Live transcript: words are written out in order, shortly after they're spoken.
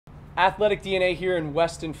Athletic DNA here in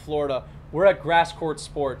Weston, Florida. We're at Grass Court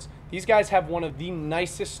Sports. These guys have one of the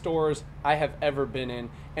nicest stores I have ever been in,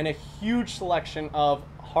 and a huge selection of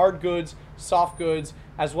hard goods, soft goods,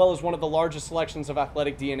 as well as one of the largest selections of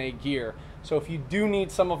Athletic DNA gear. So if you do need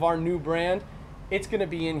some of our new brand, it's gonna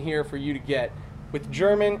be in here for you to get. With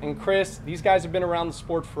German and Chris, these guys have been around the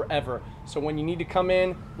sport forever. So when you need to come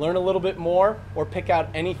in, learn a little bit more, or pick out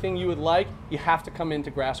anything you would like, you have to come into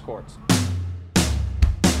Grass Courts.